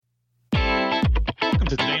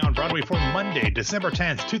to Today on Broadway for Monday, December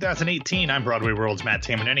 10th, 2018. I'm Broadway World's Matt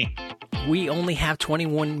Tamanini. We only have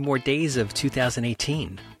 21 more days of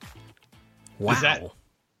 2018. Wow.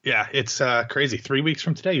 Yeah, it's crazy. 3 weeks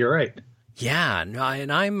from today, you're right. Yeah,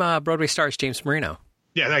 and I'm Broadway Stars James Marino.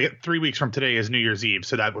 Yeah, I get 3 weeks from today is New Year's Eve,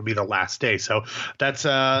 so that would be the last day. So that's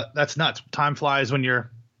nuts. Time flies when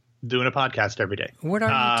you're doing a podcast every day. What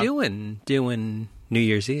are you doing New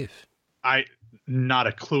Year's Eve? Not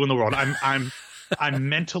a clue in the world. I'm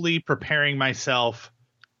mentally preparing myself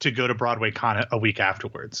to go to Broadway Con a week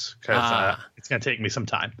afterwards because it's going to take me some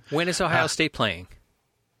time. When is Ohio State playing?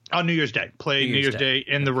 On New Year's Day. Play New Year's Day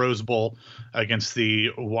in the Rose Bowl against the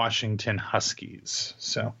Washington Huskies.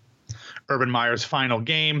 So Urban Meyer's final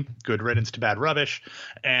game. Good riddance to bad rubbish.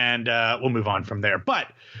 And we'll move on from there. But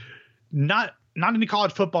not any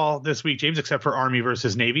college football this week, James, except for Army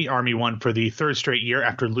versus Navy. Army won for the third straight year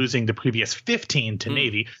after losing the previous 15 to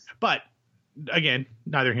Navy. But again,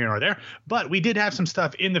 neither here nor there. But we did have some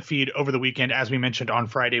stuff in the feed over the weekend. As we mentioned on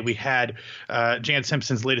Friday, we had Jan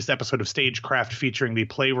Simpson's latest episode of Stagecraft featuring the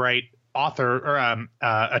playwright, author, or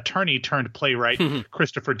attorney turned playwright,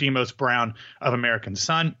 Christopher Demos Brown of American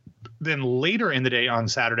Son. Then later in the day on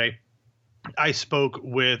Saturday, I spoke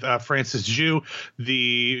with Francis Zhu,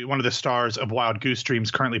 one of the stars of Wild Goose Dreams,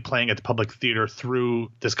 currently playing at the Public Theater through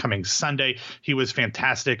this coming Sunday. He was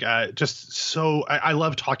fantastic. I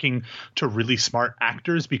love talking to really smart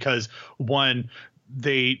actors because, one,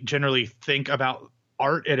 they generally think about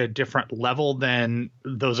art at a different level than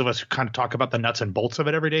those of us who kind of talk about the nuts and bolts of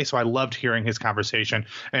it every day. So I loved hearing his conversation.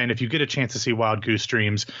 And if you get a chance to see Wild Goose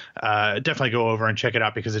Dreams, definitely go over and check it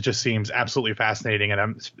out because it just seems absolutely fascinating.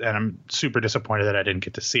 And I'm super disappointed that I didn't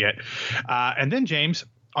get to see it. And then, James,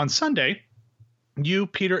 on Sunday, you,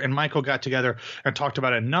 Peter, and Michael got together and talked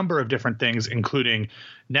about a number of different things, including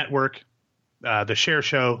network, the Share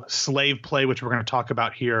Show, Slave Play, which we're going to talk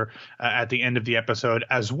about here at the end of the episode,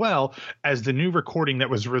 as well as the new recording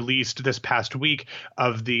that was released this past week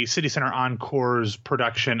of the City Center Encore's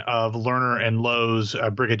production of Lerner and Lowe's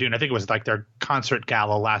Brigadoon. I think it was like their concert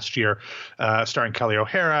gala last year, starring Kelly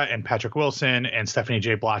O'Hara and Patrick Wilson and Stephanie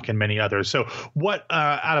J. Block and many others. So what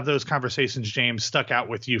out of those conversations, James, stuck out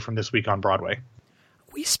with you from this week on Broadway?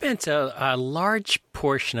 We spent a large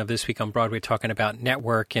portion of this week on Broadway talking about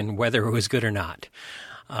network and whether it was good or not.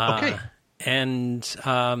 Okay. And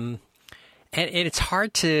it's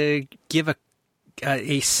hard to give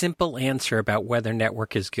a simple answer about whether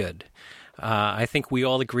network is good. I think we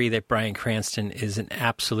all agree that Bryan Cranston is an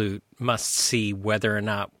absolute must-see. Whether or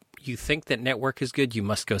not you think that network is good, you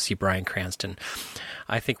must go see Bryan Cranston.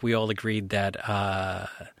 I think we all agreed that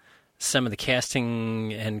some of the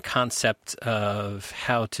casting and concept of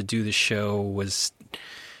how to do the show was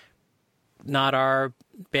not our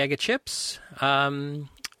bag of chips. But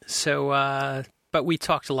we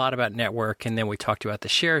talked a lot about network, and then we talked about the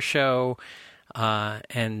Share Show,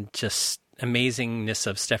 and just amazingness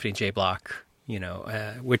of Stephanie J. Block,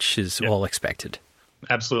 which is all expected.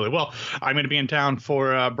 Absolutely. Well, I'm going to be in town for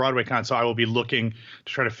BroadwayCon, so I will be looking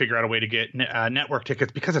to try to figure out a way to get network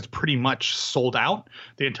tickets because it's pretty much sold out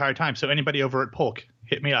the entire time. So anybody over at Polk,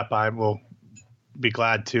 hit me up. I will be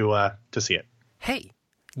glad to see it. Hey,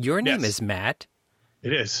 your name is Matt.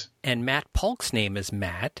 It is. And Matt Polk's name is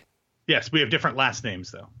Matt. Yes, we have different last names,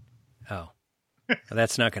 though. Oh. Well,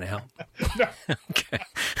 that's not going to help. No. Okay.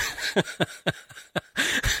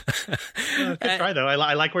 Good try, though.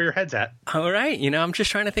 I like where your head's at. All right. I'm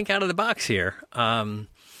just trying to think out of the box here.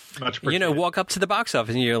 Much appreciated. Walk up to the box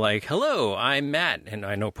office and you're like, hello, I'm Matt, and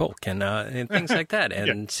I know Polk, and things like that,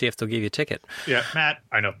 and see if they'll give you a ticket. Yeah, Matt,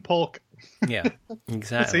 I know Polk. Yeah,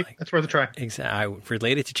 exactly. See, that's worth a try. Exactly. I'm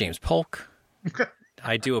related to James Polk.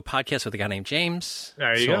 I do a podcast with a guy named James.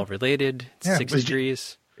 There you go. All related. Yeah, 6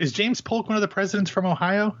 degrees. Is James Polk one of the presidents from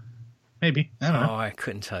Ohio? Maybe. I don't know. Oh, I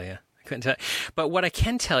couldn't tell you. But what I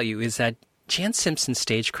can tell you is that Jan Simpson's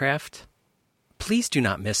Stagecraft, please do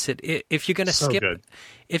not miss it. If you're going to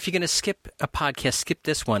skip a podcast, skip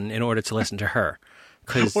this one in order to listen to her.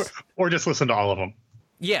 Or just listen to all of them.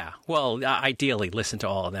 Yeah, well, ideally listen to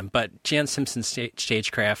all of them. But Jan Simpson's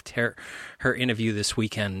Stagecraft, her interview this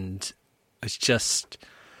weekend was just...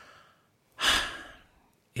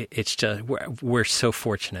 It's just, we're so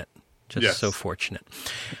fortunate. So fortunate.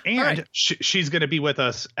 And right. She's going to be with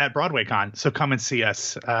us at BroadwayCon, so come and see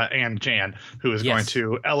us, and Jan, who is going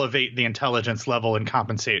to elevate the intelligence level and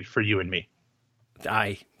compensate for you and me.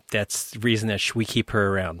 That's the reason that we keep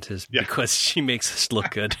her around is because she makes us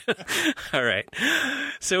look good. All right.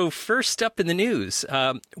 So first up in the news,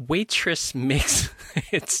 waitress makes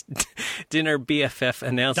its dinner BFF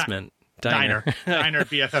announcement. Diner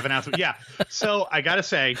BFF announcement. Yeah. So I got to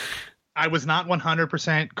say, I was not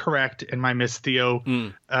 100% correct in my Miss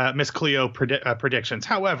Cleo predictions.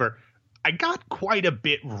 However, I got quite a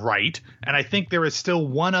bit right, and I think there is still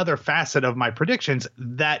one other facet of my predictions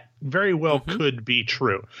that very well could be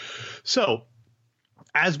true. So,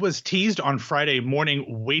 as was teased on Friday morning,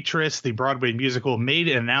 Waitress, the Broadway musical, made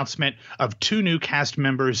an announcement of 2 new cast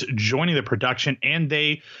members joining the production, and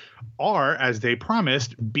they are, as they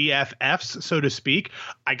promised, BFFs, so to speak.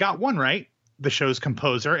 I got one right. The show's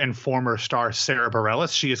composer and former star Sarah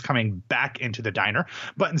Bareilles, she is coming back into the diner.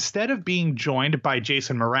 But instead of being joined by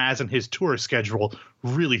Jason Mraz, and his tour schedule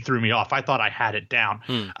really threw me off. I thought I had it down.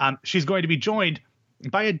 She's going to be joined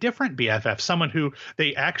by a different BFF, someone who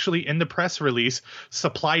they actually, in the press release,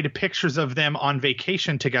 supplied pictures of them on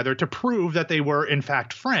vacation together to prove that they were, in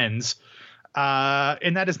fact, friends.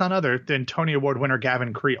 And that is none other than Tony Award winner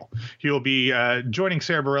Gavin Creel. He will be joining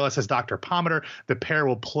Sarah Bareilles as Dr. Pomatter. The pair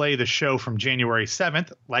will play the show from January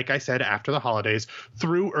 7th, like I said, after the holidays,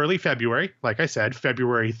 through early February, like I said,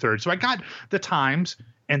 February 3rd. So I got the times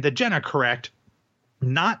and the Jenna correct,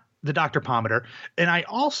 not the Dr. Pomatter. And I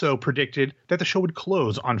also predicted that the show would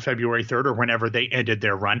close on February 3rd or whenever they ended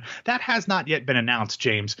their run. That has not yet been announced,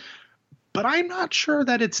 James. But I'm not sure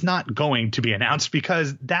that it's not going to be announced,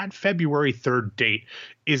 because that February 3rd date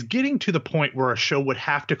is getting to the point where a show would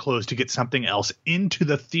have to close to get something else into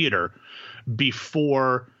the theater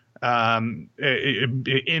before enough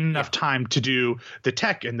time to do the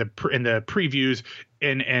tech and the previews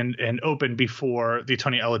and open before the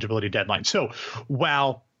Tony eligibility deadline. So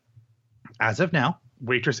while as of now,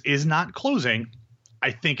 Waitress is not closing, I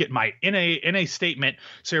think it might. In a statement,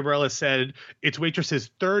 Sarah Bareilles said, "It's Waitress's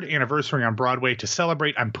 3rd anniversary on Broadway. To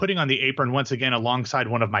celebrate, I'm putting on the apron once again alongside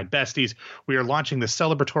one of my besties. We are launching the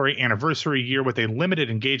celebratory anniversary year with a limited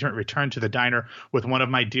engagement return to the diner with one of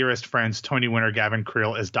my dearest friends, Tony winner Gavin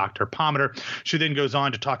Creel, as Dr. Pomatter." She then goes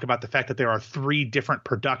on to talk about the fact that there are 3 different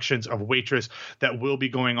productions of Waitress that will be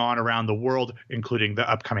going on around the world, including the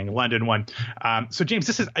upcoming London one. So, James,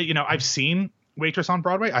 this is, I've seen Waitress on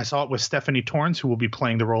Broadway. I saw it with Stephanie Torrance, who will be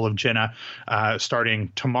playing the role of Jenna starting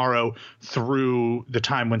tomorrow through the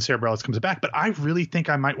time when Sarah Bareilles comes back. But I really think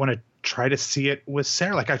I might want to try to see it with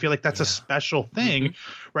Sarah. Like, I feel like that's a special thing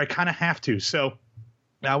where I kind of have to. So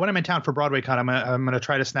when I'm in town for Broadway Con, I'm gonna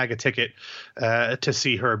try to snag a ticket to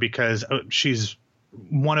see her, because she's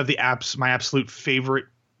one of my absolute favorite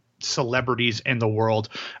celebrities in the world.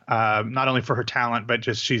 Not only for her talent, but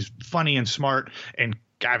just she's funny and smart. And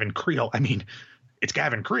Gavin Creel, I mean, it's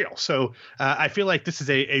Gavin Creel. So I feel like this is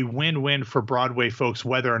a win-win for Broadway folks,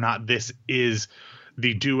 whether or not this is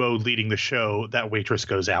the duo leading the show that Waitress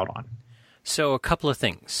goes out on. So a couple of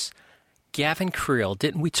things. Gavin Creel,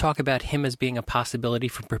 didn't we talk about him as being a possibility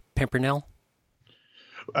for Pimpernel?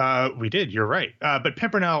 We did. You're right. But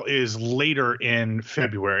Pimpernel is later in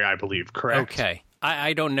February, I believe. Correct? Okay.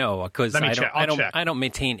 I don't know, because I don't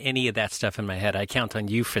maintain any of that stuff in my head. I count on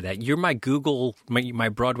you for that. You're my Google, my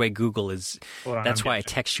Broadway Google is. That's why I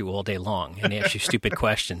text you all day long and ask you stupid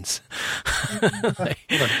questions.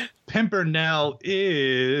 Pimpernel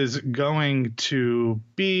is going to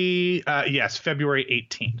be February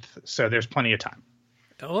 18th. So there's plenty of time.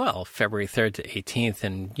 Well, February 3rd to 18th.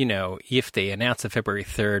 And, if they announce the February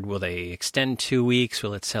 3rd, will they extend 2 weeks?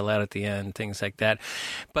 Will it sell out at the end? Things like that.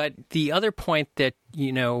 But the other point that,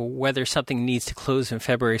 whether something needs to close in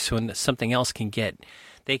February so something else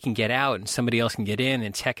they can get out and somebody else can get in,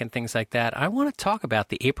 and tech and things like that. I want to talk about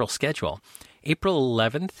the April schedule. April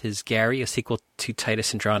 11th is Gary, a sequel to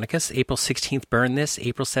Titus Andronicus. April 16th, Burn This.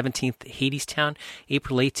 April 17th, Hadestown.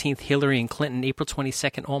 April 18th, Hillary and Clinton. April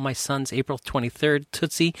 22nd, All My Sons. April 23rd,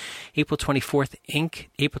 Tootsie. April 24th, Inc.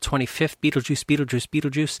 April 25th,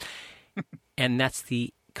 Beetlejuice. And that's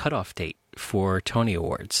the cutoff date for Tony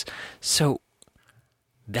Awards. So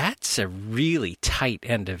that's a really tight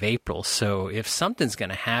end of April. So if something's going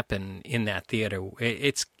to happen in that theater,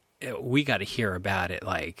 we got to hear about it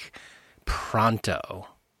like pronto.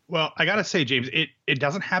 Well, I got to say, James, it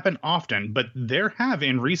doesn't happen often, but there have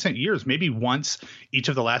in recent years, maybe once each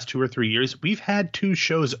of the last 2 or 3 years, we've had 2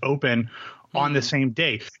 shows open on the same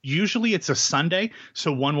day. Usually it's a Sunday,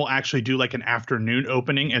 so one will actually do like an afternoon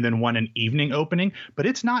opening and then one an evening opening, but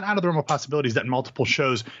it's not out of the realm of possibilities that multiple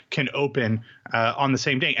shows can open on the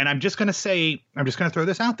same day. And I'm just going to throw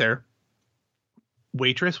this out there.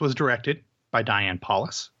 Waitress was directed by Diane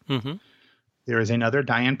Paulus. Mm-hmm. There is another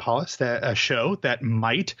Diane Paulus a show that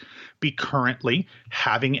might be currently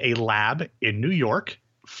having a lab in New York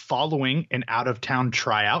following an out-of-town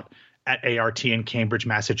tryout at ART in Cambridge,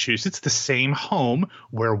 Massachusetts, the same home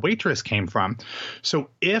where Waitress came from.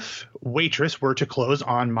 So if Waitress were to close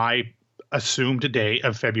on my assumed day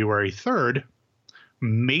of February 3rd,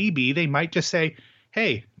 maybe they might just say,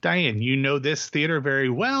 hey, Diane, you know this theater very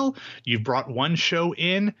well. You've brought one show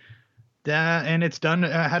in and it's done,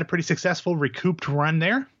 had a pretty successful recouped run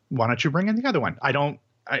there. Why don't you bring in the other one? I don't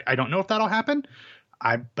know if that'll happen.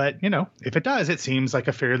 But if it does, it seems like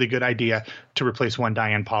a fairly good idea to replace one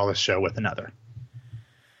Diane Paulus show with another.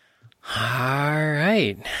 All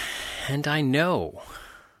right. And I know.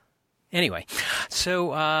 Anyway, so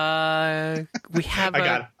we have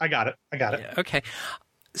I got it. Okay.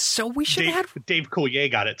 So we should have Dave Coulier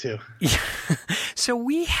got it too. So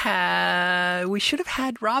we should have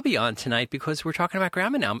had Robbie on tonight because we're talking about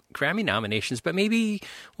Grammy nominations, but maybe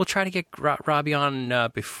we'll try to get Robbie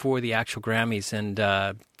on before the actual Grammys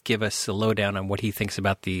and give us a lowdown on what he thinks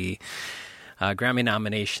about the Grammy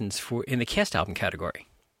nominations in the cast album category.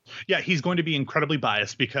 Yeah, he's going to be incredibly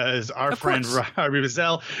biased because our friend Robbie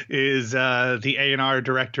Rizal is the A&R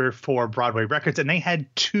director for Broadway Records, and they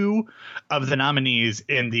had 2 of the nominees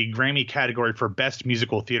in the Grammy category for Best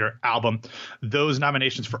Musical Theater Album. Those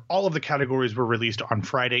nominations for all of the categories were released on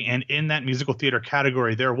Friday, and in that musical theater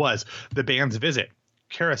category, there was The Band's Visit,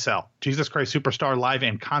 Carousel, Jesus Christ Superstar Live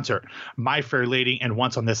in Concert, My Fair Lady, and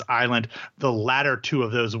Once on This Island. The latter 2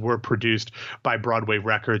 of those were produced by Broadway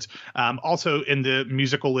Records. Also in the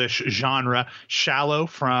musical-ish genre, Shallow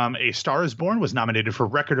from A Star is Born was nominated for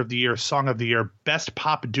Record of the Year, Song of the Year, Best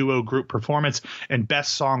Pop Duo Group Performance, and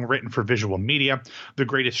Best Song Written for Visual Media. The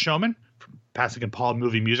Greatest Showman, Pasek and Paul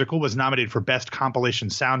Movie Musical, was nominated for Best Compilation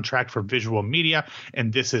Soundtrack for Visual Media,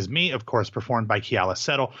 and This Is Me, of course, performed by Keala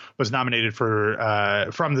Settle, was nominated for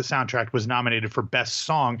from the soundtrack, was nominated for Best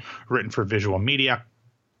Song Written for Visual Media.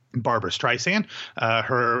 Barbra Streisand,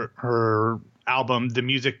 her album The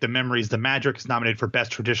Music, The Memories, The Magic is nominated for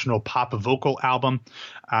Best Traditional Pop Vocal Album,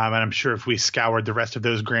 and I'm sure if we scoured the rest of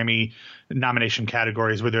those Grammy nomination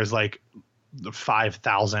categories where there's like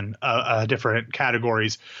 5,000 different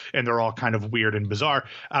categories, and they're all kind of weird and bizarre,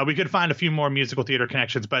 we could find a few more musical theater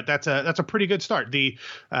connections, but that's a pretty good start. The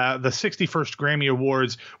 61st Grammy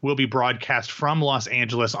Awards will be broadcast from Los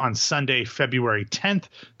Angeles on Sunday, February 10th,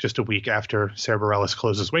 just a week after Sarah Bareilles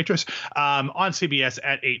closes Waitress, on CBS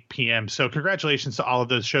at 8 p.m. So congratulations to all of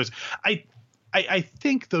those shows. I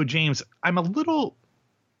think, though, James, I'm a little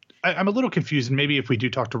confused, and maybe if we do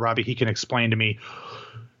talk to Robbie, he can explain to me.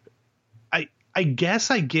 I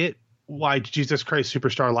guess I get why Jesus Christ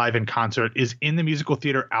Superstar Live in Concert is in the musical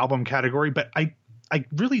theater album category, but I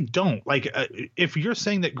really don't. Like, if you're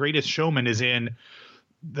saying that Greatest Showman is in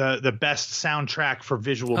the best soundtrack for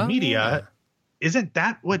visual media, isn't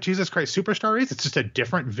that what Jesus Christ Superstar is? It's just a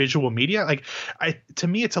different visual media. Like, to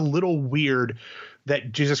me, it's a little weird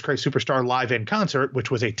that Jesus Christ Superstar Live in Concert, which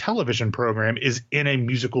was a television program, is in a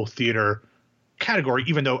musical theater category,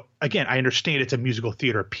 even though, again, I understand it's a musical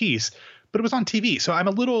theater piece, but it was on TV. So I'm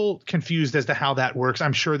a little confused as to how that works.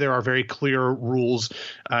 I'm sure there are very clear rules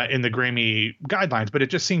in the Grammy guidelines, but it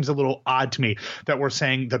just seems a little odd to me that we're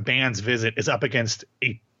saying The Band's Visit is up against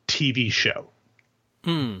a TV show.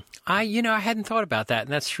 I hadn't thought about that,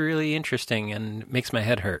 and that's really interesting and makes my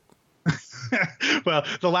head hurt. Well,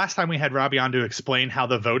 the last time we had Robbie on to explain how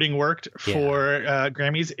the voting worked for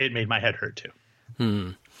Grammys, it made my head hurt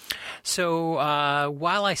too. So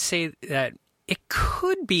while I say that it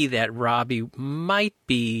could be that Robbie might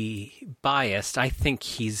be biased, I think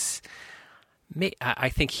he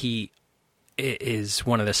is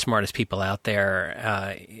one of the smartest people out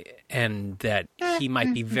there, and that he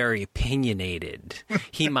might be very opinionated.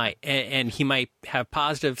 He might have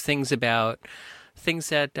positive things about things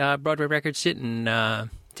that Broadway Records didn't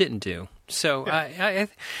do. So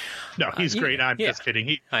no, he's great. I'm just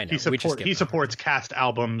kidding. He supports cast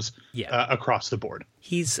albums across the board.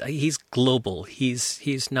 He's global.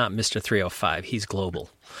 He's not Mr. 305. He's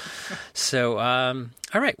global. So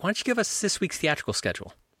all right, why don't you give us this week's theatrical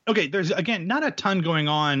schedule? Okay, there's, again, not a ton going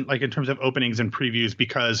on, like, in terms of openings and previews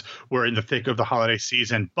because we're in the thick of the holiday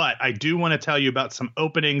season. But I do want to tell you about some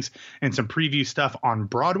openings and some preview stuff on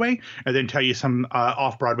Broadway, and then tell you some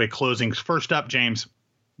off-Broadway closings. First up, James,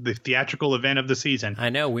 the theatrical event of the season. I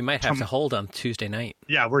know. We might have to hold on Tuesday night.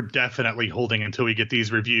 Yeah, we're definitely holding until we get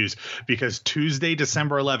these reviews, because Tuesday,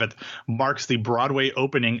 December 11th, marks the Broadway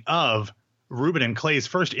opening of Reuben and Clay's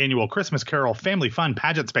first annual Christmas Carol Family Fun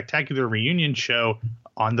Pageant Spectacular Reunion Show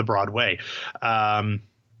on the Broadway.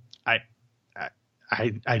 I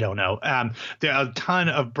I don't know. There are a ton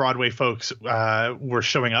of Broadway folks were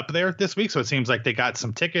showing up there this week, so it seems like they got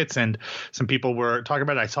some tickets, and some people were talking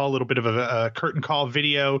about it. I saw a little bit of a curtain call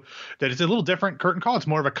video that is a little different curtain call. It's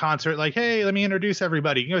more of a concert, like, hey, let me introduce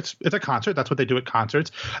everybody. You know, it's a concert. That's what they do at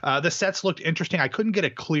concerts. The sets looked interesting. I couldn't get a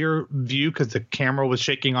clear view because the camera was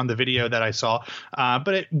shaking on the video that I saw,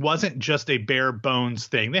 but it wasn't just a bare bones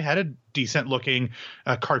thing. They had a decent looking,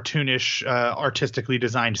 cartoonish, artistically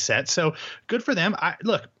designed set. So good for them.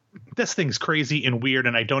 Look, this thing's crazy and weird,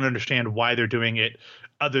 and I don't understand why they're doing it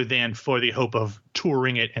other than for the hope of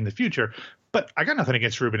touring it in the future. But I got nothing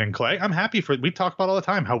against Ruben and Clay. I'm happy for it. We talk about all the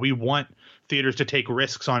time how we want theaters to take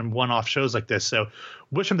risks on one-off shows like this. So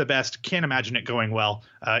wish them the best. Can't imagine it going well,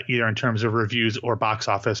 either in terms of reviews or box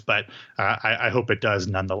office, but I hope it does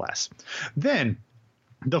nonetheless. Then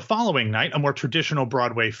the following night, a more traditional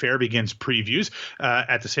Broadway fare begins previews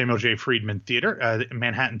at the Samuel J. Friedman Theater,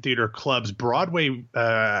 Manhattan Theater Club's Broadway.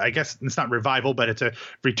 I guess it's not revival, but it's a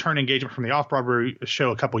return engagement from the off-Broadway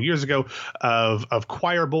show a couple years ago of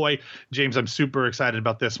Choir Boy. James, I'm super excited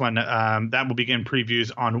about this one. That will begin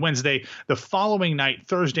previews on Wednesday. The following night,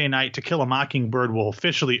 Thursday night, To Kill a Mockingbird will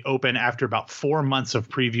officially open after about 4 months of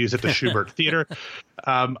previews at the Schubert Theater.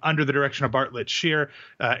 Under the direction of Bartlett Shear,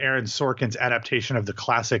 Aaron Sorkin's adaptation of the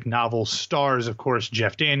classic novel stars, of course,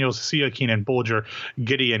 Jeff Daniels, Sia Keenan-Bolger,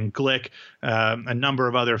 Gideon Glick, a number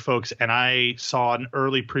of other folks. And I saw an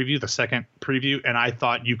early preview, the second preview, and I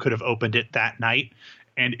thought you could have opened it that night,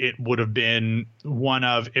 and it would have been one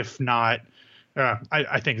of, if not,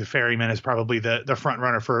 I think The Ferryman is probably the front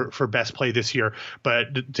runner for best play this year.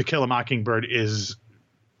 But To Kill a Mockingbird is,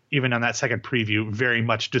 even on that second preview, very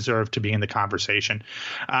much deserved to be in the conversation.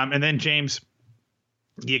 And then, James,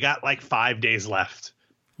 you got like 5 days left.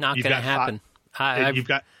 Not going to happen.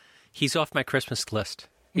 He's off my Christmas list.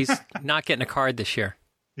 He's not getting a card this year.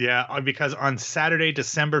 Yeah, because on Saturday,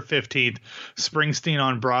 December 15th, Springsteen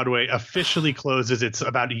on Broadway officially closes its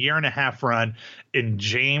about a year-and-a-half run in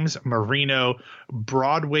James Marino,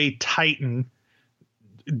 Broadway titan,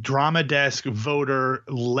 drama desk voter,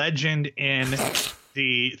 legend in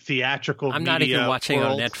the theatrical I'm not even watching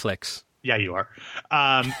world. On Netflix. Yeah, you are.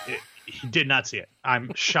 He did not see it.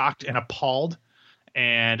 I'm shocked and appalled,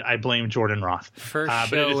 and I blame Jordan Roth. First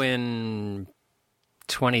show in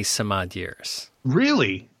 20-some-odd years.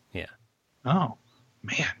 Really? Yeah. Oh,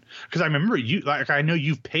 man. Because I remember I know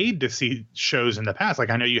you've paid to see shows in the past. Like,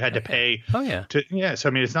 I know you had to pay. Oh, yeah. So,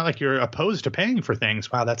 I mean, it's not like you're opposed to paying for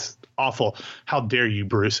things. Wow, that's awful. How dare you,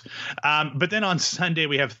 Bruce? But then on Sunday,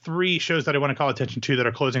 we have 3 shows that I want to call attention to that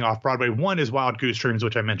are closing off Broadway. One is Wild Goose Dreams,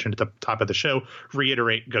 which I mentioned at the top of the show.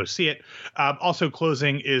 Reiterate, go see it. Also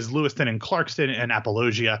closing is Lewiston and Clarkston and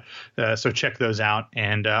Apologia. So check those out.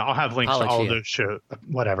 And I'll have links to all of those shows.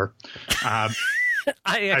 Whatever. I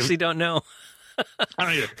actually don't know. I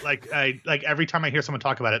don't either. Like every time I hear someone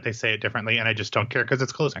talk about it, they say it differently, and I just don't care because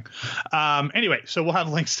it's closing. Anyway, so we'll have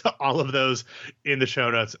links to all of those in the show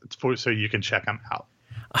notes so you can check them out.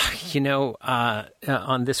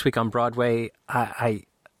 On This Week on Broadway, I'm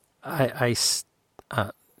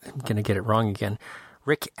going to get it wrong again.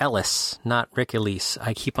 Rick Ellis, not Rick Elise.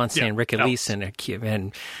 I keep on saying Rick Ellis,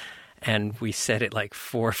 and we said it like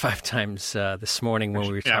 4 or 5 times this morning when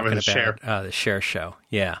we were talking about the Cher show.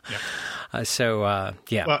 Yeah. Well,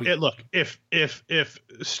 look, if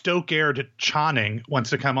Stoke Air Channing wants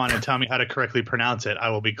to come on and tell me how to correctly pronounce it, I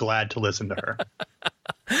will be glad to listen to her.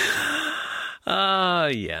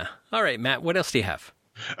 Yeah. All right, Matt, what else do you have?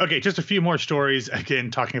 Okay, just a few more stories,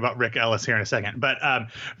 again, talking about Rick Ellis here in a second. But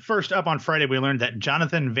first up on Friday, we learned that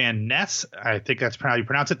Jonathan Van Ness, I think that's how you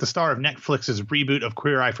pronounce it, the star of Netflix's reboot of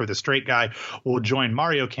Queer Eye for the Straight Guy, will join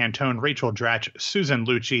Mario Cantone, Rachel Dratch, Susan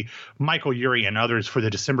Lucci, Michael Urie, and others for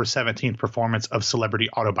the December 17th performance of Celebrity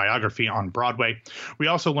Autobiography on Broadway. We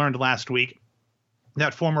also learned last week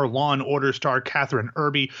that former Law & Order star Catherine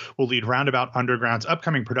Irby will lead Roundabout Underground's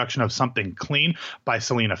upcoming production of Something Clean by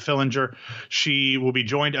Selena Fillinger. She will be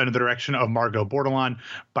joined under the direction of Margot Bordelon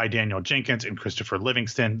by Daniel Jenkins and Christopher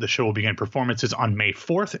Livingston. The show will begin performances on May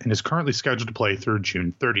 4th and is currently scheduled to play through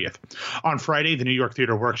June 30th. On Friday, the New York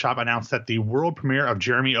Theater Workshop announced that the world premiere of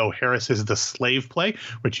Jeremy O. Harris's The Slave Play,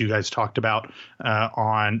 which you guys talked about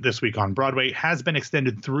on This Week on Broadway, has been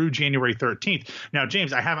extended through January 13th. Now,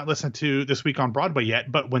 James, I haven't listened to This Week on Broadway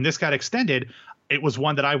yet, but when this got extended, it was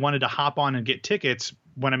one that I wanted to hop on and get tickets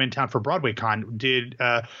when I'm in town for Broadway Con. Did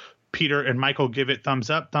Peter and Michael give it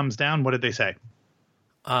thumbs up, thumbs down? What did they say?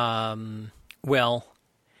 Well,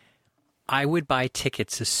 I would buy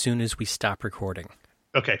tickets as soon as we stop recording.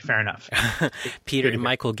 Okay, fair enough. Peter and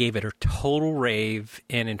Michael gave it a total rave,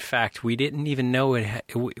 and in fact, we didn't even know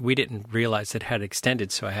we didn't realize it had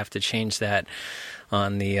extended, so I have to change that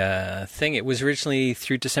on the thing. It was originally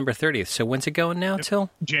through December 30th, so when's it going now till?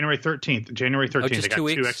 January 13th. January 13th. Oh, just they got 2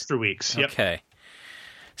 weeks? 2 extra weeks. Yep. Okay.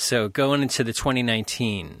 So going into the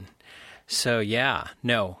 2019. So yeah,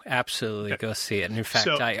 no, absolutely go see it. And in fact,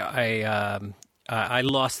 I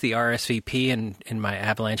lost the RSVP in my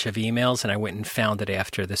avalanche of emails, and I went and found it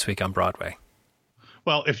after this week on Broadway.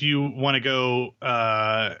 Well, if you want to go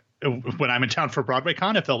when I'm in town for Broadway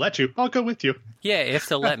Con, if they'll let you, I'll go with you. Yeah, if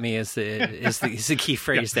they'll let me is the key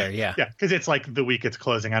phrase there. Yeah, because it's like the week it's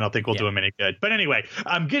closing. I don't think we'll do them any good. But anyway,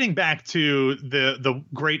 getting back to the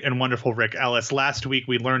great and wonderful Rick Ellis. Last week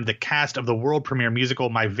we learned the cast of the world premiere musical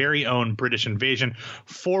My Very Own British Invasion,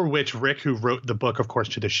 for which Rick, who wrote the book, of course,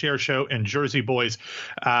 to the Cher Show and Jersey Boys,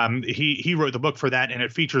 he wrote the book for that, and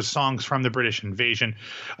it features songs from the British Invasion.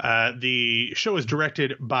 The show is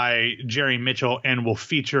directed by Jerry Mitchell and will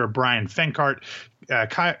feature Brian Fenkart,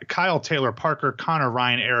 Kyle Taylor Parker, Connor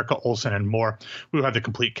Ryan, Erica Olsen, and more. We will have the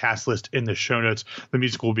complete cast list in the show notes. The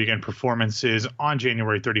musical will begin performances on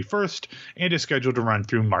January 31st and is scheduled to run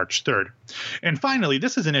through March 3rd. And finally,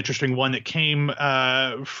 this is an interesting one that came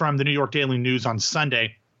from the New York Daily News on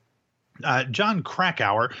Sunday. John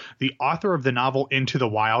Krakauer, the author of the novel Into the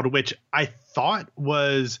Wild, which I thought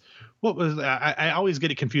was – I always get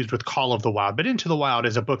it confused with Call of the Wild, but Into the Wild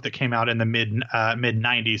is a book that came out in the mid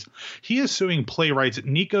 90s. He is suing playwrights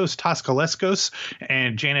Nikos Taskaleskos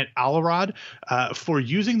and Janet Alarad for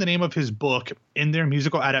using the name of his book in their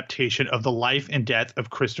musical adaptation of the life and death of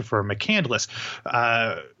Christopher McCandless.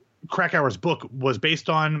 Krakauer's book was based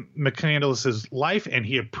on McCandless's life, and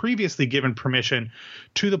he had previously given permission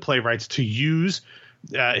to the playwrights to use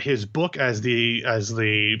his book as the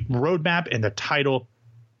roadmap and the title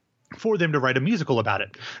for them to write a musical about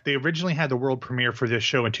it. They originally had the world premiere for this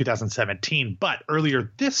show in 2017, but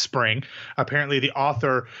earlier this spring, apparently the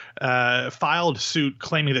author filed suit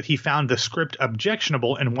claiming that he found the script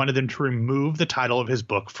objectionable and wanted them to remove the title of his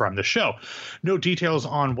book from the show. No details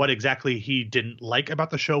on what exactly he didn't like about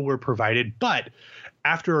the show were provided, but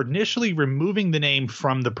after initially removing the name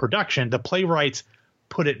from the production, the playwrights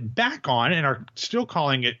put it back on and are still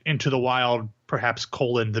calling it Into the Wild, perhaps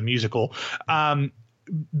the musical,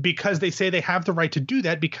 because they say they have the right to do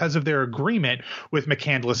that because of their agreement with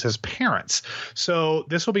McCandless's parents. So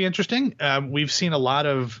this will be interesting. We've seen a lot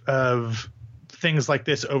of things like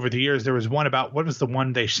this over the years. There was one about, what was the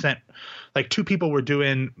one they sent? Like two people were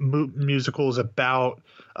doing musicals about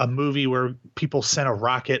a movie where people sent a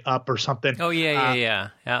rocket up or something. Oh, yeah.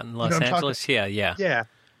 Out in Los Angeles. Yeah.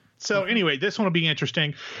 So anyway, this one will be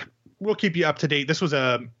interesting. We'll keep you up to date. This was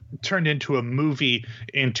turned into a movie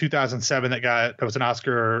in 2007 that was an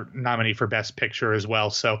Oscar nominee for Best Picture as well.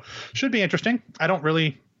 So should be interesting. I don't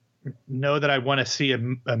really know that I want to see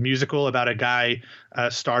a musical about a guy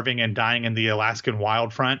starving and dying in the Alaskan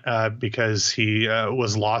wild front because he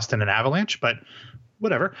was lost in an avalanche, but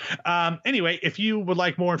whatever. Anyway, if you would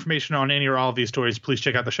like more information on any or all of these stories, please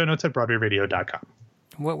check out the show notes at BroadwayRadio.com.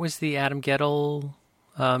 What was the Adam Gettle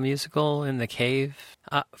musical in the cave?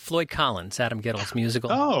 Floyd Collins, Adam Gettle's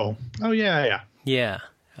musical. Oh, yeah. Yeah.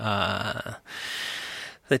 The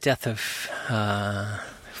death of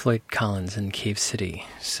Floyd Collins in Cave City.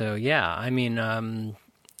 So, yeah, I mean,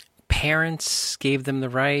 parents gave them the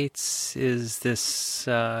rights. Is this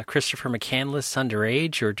Christopher McCandless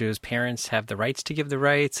underage, or do his parents have the rights to give the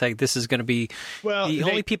rights? Like, this is going to be the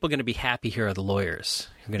only people going to be happy here are the lawyers.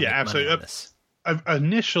 Who are going to make money on this.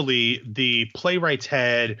 Initially, the playwrights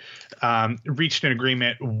had reached an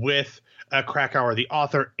agreement with Krakauer, the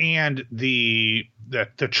author, and the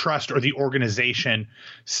trust or the organization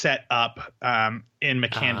set up in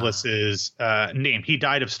McCandless's name. He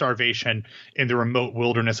died of starvation in the remote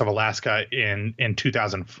wilderness of Alaska in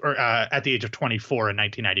 2000, or at the age of 24 in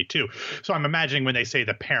 1992. So I'm imagining when they say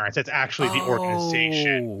the parents, it's actually the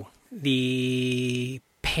organization. The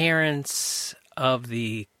parents of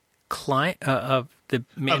the client of the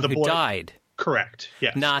man who died. Correct.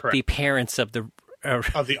 Yes. Not correct. the parents of the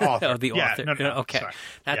author. of the author. No, okay. Sorry.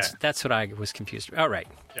 That's what I was confused. All right.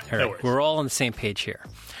 Yeah, all right. We're all on the same page here.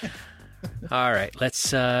 All right.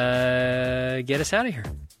 Let's get us out of here.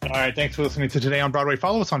 All right. Thanks for listening to Today on Broadway.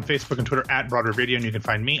 Follow us on Facebook and Twitter at Broadway Radio, and you can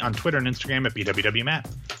find me on Twitter and Instagram at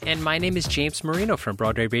BWWMatt. And my name is James Marino from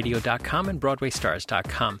BroadwayRadio.com and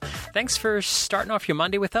BroadwayStars.com. Thanks for starting off your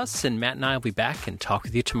Monday with us, and Matt and I will be back and talk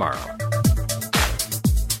with you tomorrow.